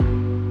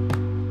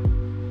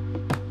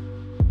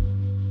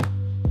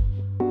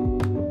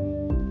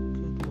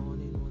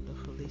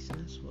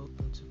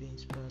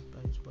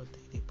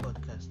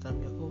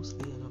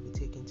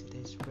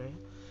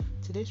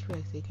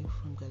Today's prayer is taken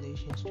from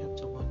Galatians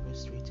chapter 1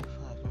 verse 3 to 5.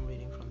 I'm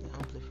reading from the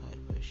Amplified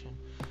Version.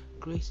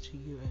 Grace to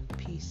you and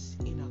peace,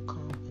 inner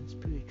calm and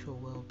spiritual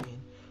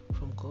well-being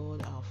from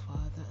God our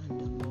Father and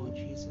the Lord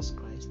Jesus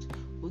Christ,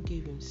 who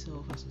gave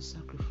himself as a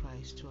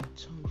sacrifice to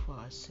atone for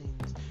our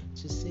sins,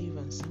 to save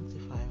and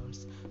sanctify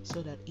us,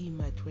 so that he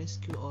might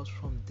rescue us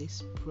from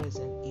this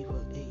present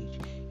evil age,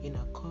 in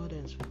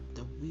accordance with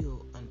the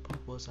will and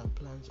purpose and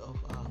plans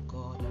of our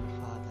God and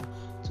Father.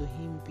 To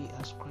him be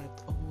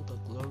ascribed all the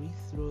glory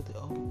through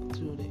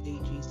the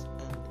ages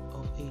and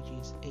of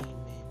ages.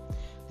 Amen.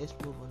 Let's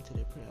move on to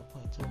the prayer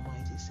point.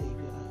 Almighty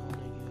Savior, I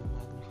honor you and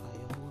magnify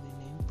your holy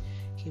name.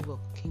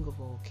 King of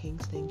all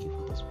kings, thank you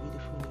for this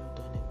beautiful new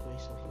dawn and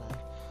grace of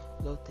life.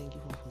 Lord, thank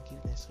you for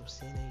forgiveness of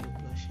sin and your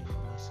blood shed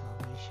for my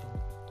salvation.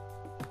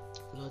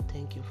 Lord,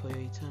 thank you for your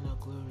eternal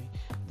glory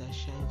that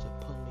shines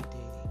upon me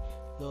daily.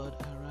 Lord,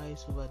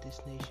 arise over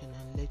this nation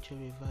and let your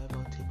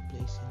revival take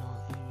place in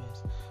all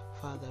areas.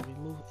 Father,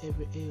 remove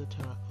every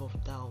iota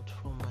of doubt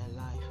from my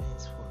life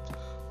henceforth.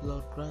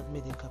 Lord, grant me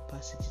the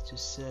capacity to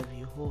serve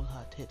you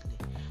wholeheartedly.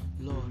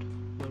 Lord,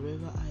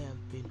 wherever I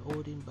have been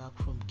holding back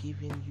from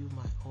giving you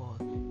my all,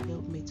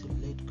 help me to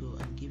let go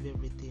and give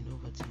everything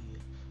over to you.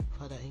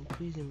 Father,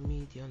 increase in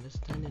me the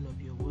understanding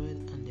of your word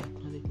and the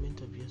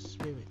acknowledgement of your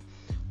spirit.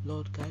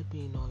 Lord, guide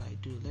me in all I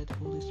do. Let the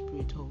Holy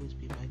Spirit always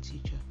be my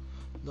teacher.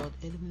 Lord,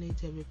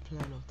 eliminate every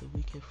plan of the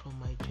wicked from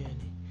my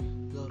journey.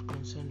 Lord,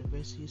 concern the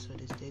verses of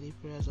this daily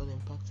prayers all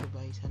impacted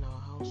by it in our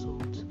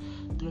households.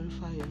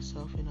 Glorify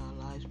yourself in our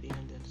lives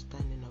beyond the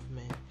understanding of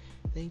men.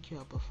 Thank you,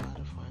 Abba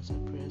Father, for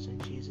answered prayers in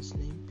Jesus'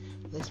 name.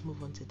 Let's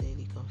move on to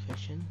daily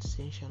confession.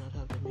 Sin shall not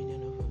have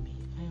dominion over me.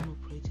 I am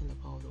operating the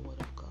power of the word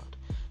of God.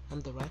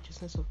 I'm the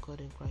righteousness of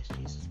God in Christ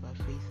Jesus by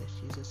faith as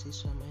Jesus is,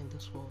 so am I in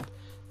this world.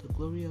 The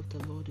glory of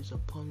the Lord is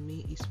upon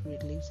me. His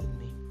Spirit lives in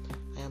me.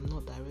 I am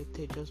not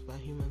directed just by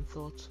human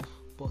thoughts,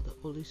 but the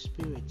Holy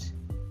Spirit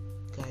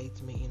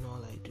guides me in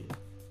all I do.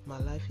 My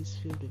life is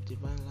filled with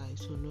divine light,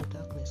 so no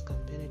darkness can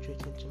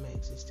penetrate into my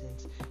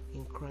existence.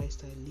 In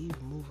Christ I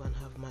live, move, and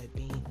have my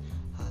being.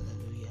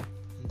 Hallelujah.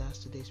 And that's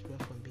today's prayer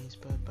from being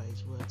inspired by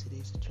His word. Today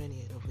is the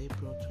 20th of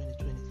April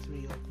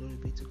 2023. All glory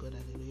be to God.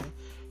 Hallelujah.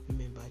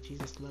 Remember,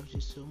 Jesus loves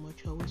you so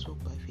much. Always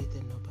walk by faith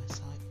and not by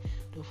sight.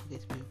 Don't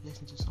forget to be a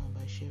blessing to someone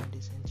by sharing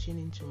this, and tune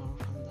in tomorrow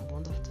for another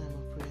wonderful time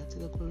of prayer to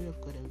the glory of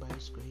God and by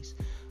His grace.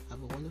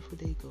 Have a wonderful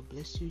day. God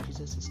bless you.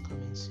 Jesus is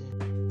coming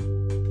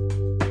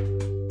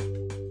soon.